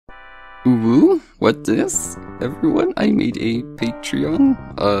Woo? What this? Everyone, I made a Patreon.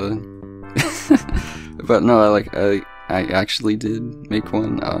 But no, I actually did make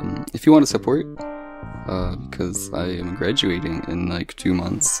one. If you want to support, because I am graduating in like 2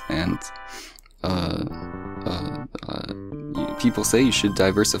 months, and people say you should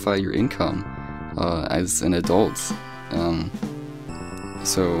diversify your income as an adult,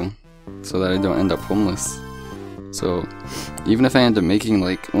 so that I don't end up homeless. So even if I end up making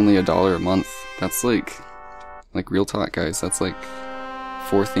like only $1 a month, that's like real talk, guys, that's like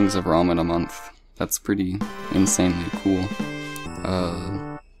 4 things of ramen a month. That's pretty insanely cool.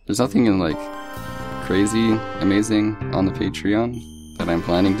 There's nothing in like crazy amazing on the Patreon that I'm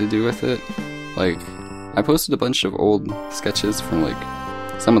planning to do with it. Like, I posted a bunch of old sketches from like,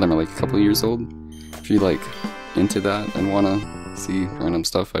 some of them are like a couple years old. If you like into that and wanna see random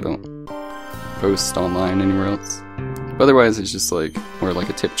stuff I don't post online anywhere else. But otherwise it's just like more like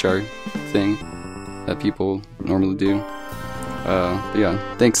a tip jar thing that people normally do. But yeah,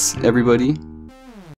 thanks everybody